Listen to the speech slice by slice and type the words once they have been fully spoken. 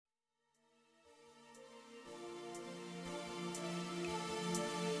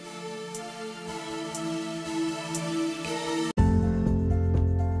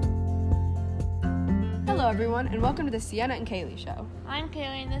everyone, and welcome to the Sienna and Kaylee Show. I'm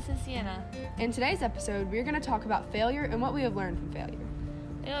Kaylee, and this is Sienna. In today's episode, we're going to talk about failure and what we have learned from failure.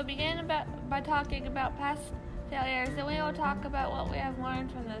 We will begin by talking about past failures, and we will talk about what we have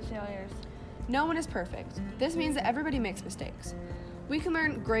learned from those failures. No one is perfect. This means that everybody makes mistakes. We can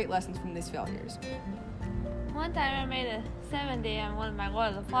learn great lessons from these failures. One time I made a 70 on one of my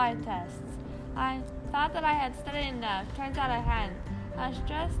Lord of the Fly tests. I thought that I had studied enough. Turns out I hadn't. I was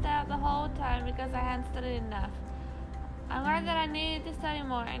stressed out the whole time because I hadn't studied enough. I learned that I needed to study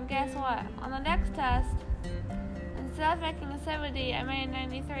more, and guess what? On the next test, instead of making a 70, I made a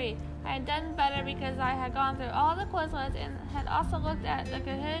 93. I had done better because I had gone through all the Quizlets and had also looked at the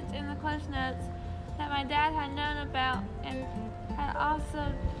Cahoots and the Cliff Notes that my dad had known about and had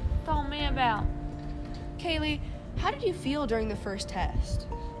also told me about. Kaylee, how did you feel during the first test?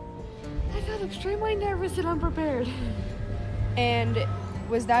 I felt extremely nervous and unprepared. And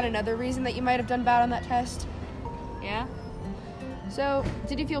was that another reason that you might have done bad on that test? Yeah? So,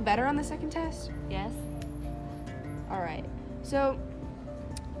 did you feel better on the second test? Yes. Alright. So,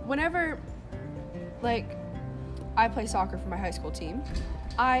 whenever, I play soccer for my high school team,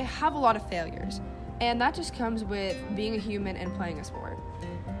 I have a lot of failures. And that just comes with being a human and playing a sport.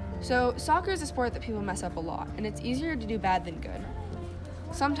 So, soccer is a sport that people mess up a lot, and it's easier to do bad than good.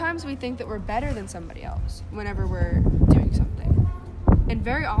 Sometimes we think that we're better than somebody else whenever we're doing something. And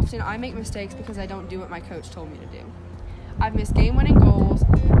very often I make mistakes because I don't do what my coach told me to do. I've missed game-winning goals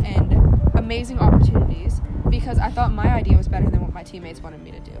and amazing opportunities because I thought my idea was better than what my teammates wanted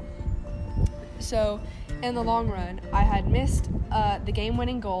me to do. So, in the long run, I had missed the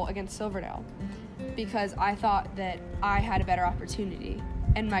game-winning goal against Silverdale because I thought that I had a better opportunity.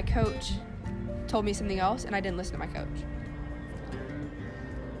 And my coach told me something else, and I didn't listen to my coach.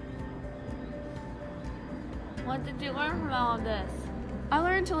 What did you learn from all of this? I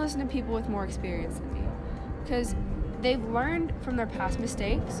learned to listen to people with more experience than me because they've learned from their past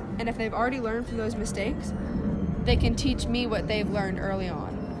mistakes, and if they've already learned from those mistakes, they can teach me what they've learned early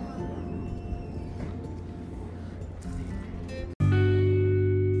on.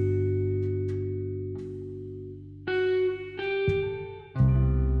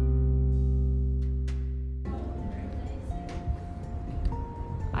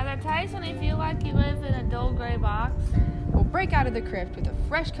 Are there times when you feel like you live in a dull gray box? We'll break out of the crypt with a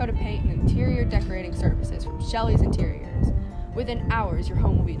fresh coat of paint and interior decorating services from Shelley's Interiors. Within hours, your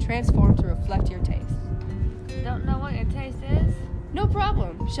home will be transformed to reflect your taste. Don't know what your taste is? No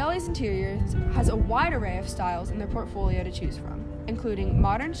problem. Shelley's Interiors has a wide array of styles in their portfolio to choose from, including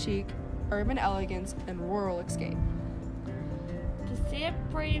modern chic, urban elegance, and rural escape. To see a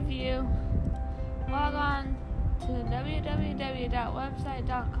preview, log on to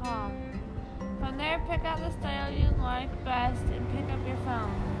www.website.com. From there, pick out the style you like best and pick up your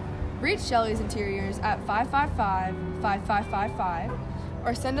phone. Reach Shelley's Interiors at 555-5555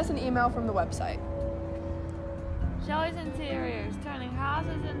 or send us an email from the website. Shelley's Interiors, turning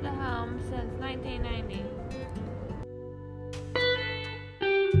houses into homes since 1990.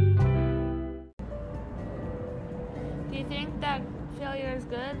 Do you think that failure is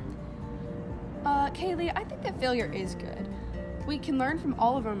good? Kaylee, I think that failure is good. We can learn from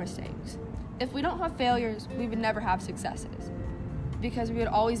all of our mistakes. If we don't have failures, we would never have successes because we would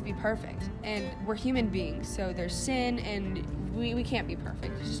always be perfect. And we're human beings, so there's sin and we can't be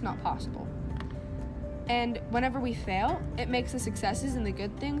perfect. It's just not possible. And whenever we fail, it makes the successes and the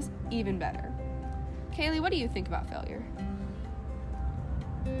good things even better. Kaylee, what do you think about failure?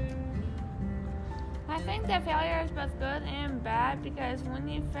 I think that failure is both good and bad because when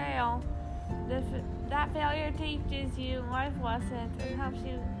you fail, that failure teaches you life lessons and helps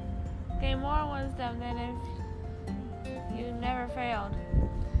you gain more wisdom than if you never failed.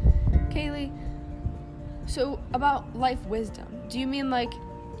 Kaylee, so about life wisdom, do you mean like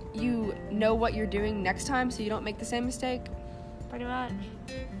you know what you're doing next time so you don't make the same mistake? Pretty much.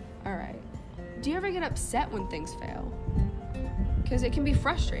 Alright. Do you ever get upset when things fail? Because it can be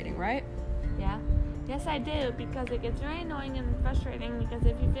frustrating, right? Yeah. Yes, I do, because it gets very annoying and frustrating because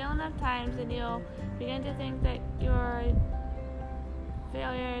if you fail enough times, then you'll begin to think that you're a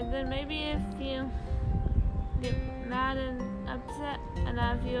failure. Then maybe if you get mad and upset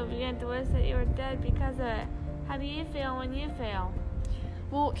enough, you'll begin to wish that you were dead because of it. How do you feel when you fail?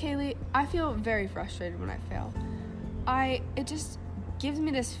 Well, Kaylee, I feel very frustrated when I fail. It just gives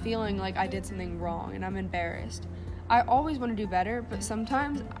me this feeling like I did something wrong and I'm embarrassed. I always want to do better, but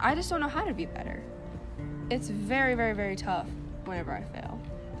sometimes I just don't know how to be better. It's very, very, very tough whenever I fail.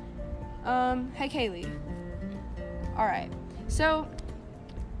 Hey, Kaylee. Alright, so,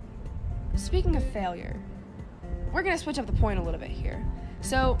 speaking of failure, we're going to switch up the point a little bit here.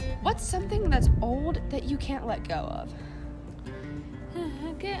 So, what's something that's old that you can't let go of?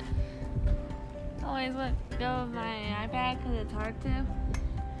 I can't always let go of my iPad because it's hard to.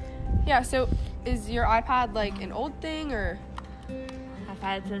 Yeah, so is your iPad like an old thing or? I've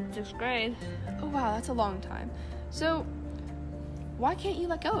had it since 6th grade. Oh wow, that's a long time. So, why can't you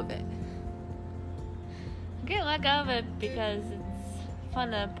let go of it? I can't let go of it because it's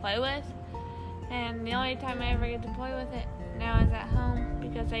fun to play with, and the only time I ever get to play with it now is at home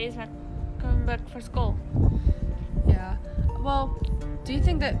because I use my Chromebook for school. Yeah. Well, do you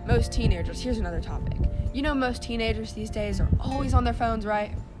think that most teenagers, here's another topic. You know most teenagers these days are always on their phones,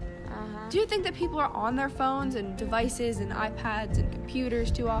 right? Uh-huh. Do you think that people are on their phones and devices and iPads and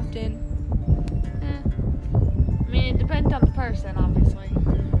computers too often? I mean, it depends on the person, obviously.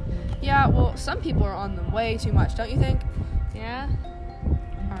 Yeah, well, some people are on them way too much, don't you think? Yeah?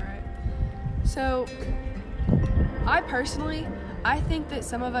 Alright. So, I think that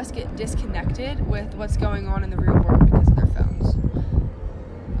some of us get disconnected with what's going on in the real world because of their phones.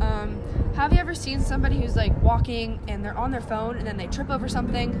 Have you ever seen somebody who's like walking and they're on their phone and then they trip over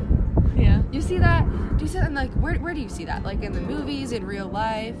something? Yeah. You see that? Do you see that? And like, where do you see that? Like in the movies, in real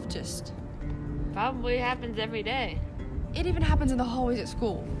life, just... Probably happens every day. It even happens in the hallways at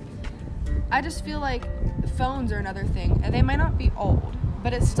school. I just feel like phones are another thing, and they might not be old,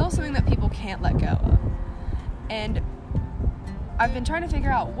 but it's still something that people can't let go of. And I've been trying to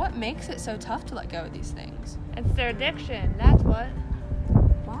figure out what makes it so tough to let go of these things. It's their addiction, that's what.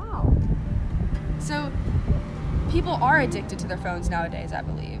 Wow. So, people are addicted to their phones nowadays, I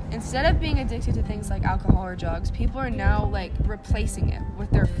believe. Instead of being addicted to things like alcohol or drugs, people are now, like, replacing it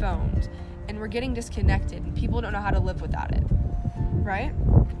with their phones. And we're getting disconnected, and people don't know how to live without it. Right?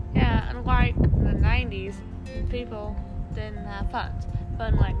 Yeah, unlike the 90s, people didn't have phones.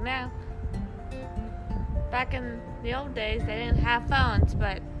 But like now, back in the old days, they didn't have phones,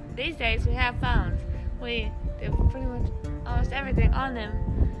 but these days we have phones. We do pretty much almost everything on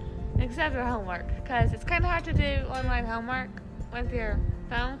them, except our homework, because it's kind of hard to do online homework with your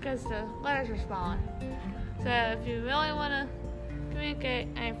phone because the letters are smaller. So if you really want to communicate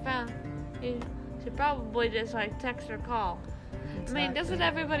on your phone, you should probably just like text or call. Exactly. I mean, doesn't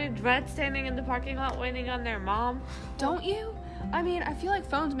everybody dread standing in the parking lot waiting on their mom? Don't you? I mean, I feel like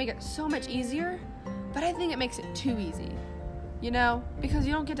phones make it so much easier, but I think it makes it too easy. You know? Because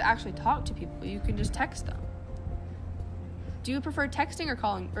you don't get to actually talk to people. You can just text them. Do you prefer texting or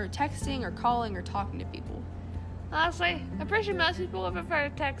calling or talking to people? Honestly, I'm pretty sure most people would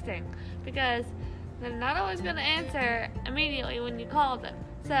prefer texting because they're not always going to answer immediately when you call them.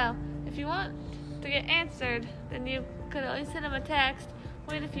 So, if you want to get answered, then you could at least send them a text,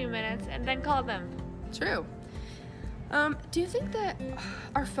 wait a few minutes, and then call them. True. Do you think that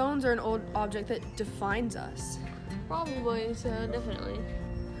our phones are an old object that defines us? Probably, so definitely.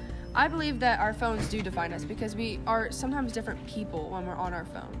 I believe that our phones do define us because we are sometimes different people when we're on our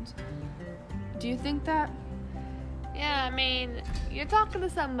phones. Do you think that? Yeah, I mean, you're talking to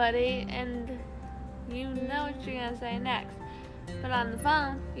somebody and you know what you're going to say next. But on the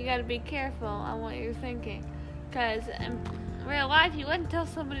phone, you got to be careful on what you're thinking. Because in real life, you wouldn't tell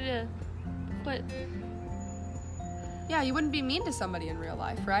somebody to quit. Yeah, you wouldn't be mean to somebody in real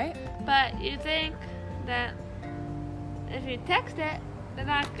life, right? But you think that if you text it, they're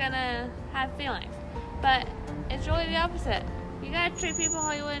not going to have feelings. But it's really the opposite. You got to treat people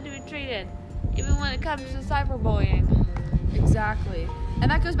how you want to be treated, even when it comes to cyberbullying. Exactly. And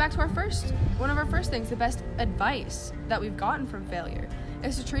that goes back to one of our first things, the best advice that we've gotten from failure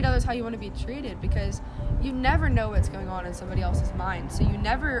is to treat others how you want to be treated, because you never know what's going on in somebody else's mind. So you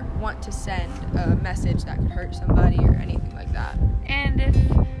never want to send a message that could hurt somebody or anything like that. And if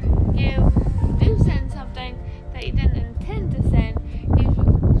you do send something that you didn't intend to send, you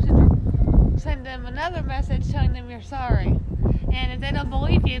should send them another message telling them you're sorry. And if they don't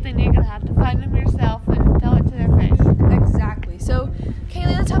believe you, then you're going to have to find them yourself and tell it to their face. Exactly. So,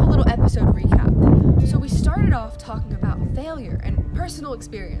 Kaylee, let's have a little episode recap. So we started off talking about failure and personal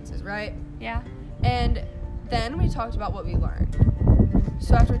experiences, right? Yeah. And then we talked about what we learned.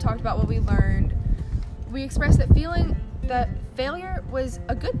 So after we talked about what we learned, we expressed that feeling that failure was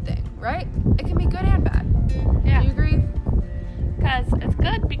a good thing, right? It can be good and bad. Yeah. Do you agree? Because it's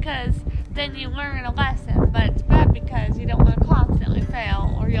good because then you learn a lesson, but it's bad because you don't want to constantly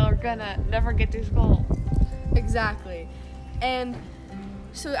fail or you're gonna never get to school. Exactly. And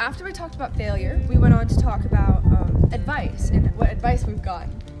so after we talked about failure, we went on to talk about advice and what advice we've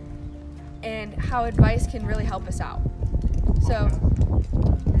gotten and how advice can really help us out. So,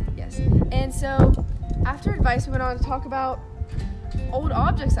 yes. And so after advice, we went on to talk about old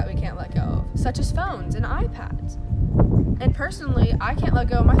objects that we can't let go of, such as phones and iPads. And personally, I can't let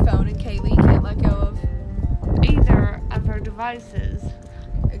go of my phone, and Kaylee can't let go of either of her devices.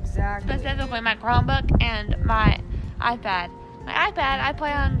 Exactly. Specifically my Chromebook and my iPad. My iPad I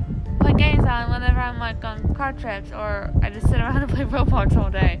play games on whenever I'm like on car trips, or I just sit around and play Roblox all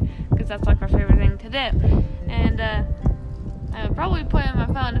day because that's like my favorite thing to do. And I would probably play on my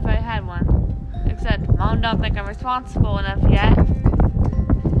phone if I had one. Except Mom don't think I'm responsible enough yet.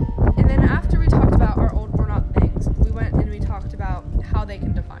 And then after we talked about our old or not things, we went and we talked about how they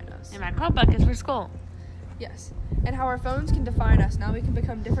can define us. And my Chromebook is for school. Yes. And how our phones can define us. Now we can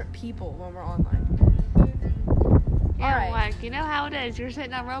become different people when we're online. Yeah, All right. like, you know how it is. You're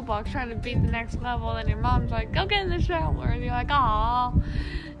sitting on Roblox trying to beat the next level, and your mom's like, go get in the shower. And you're like, aw.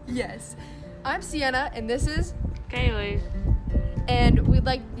 Yes. I'm Sienna, and this is Kaylee. And we'd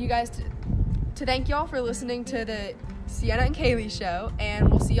like you guys to thank y'all for listening to the Sienna and Kaylee show. And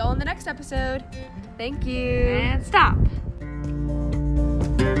we'll see y'all in the next episode. Thank you. And stop.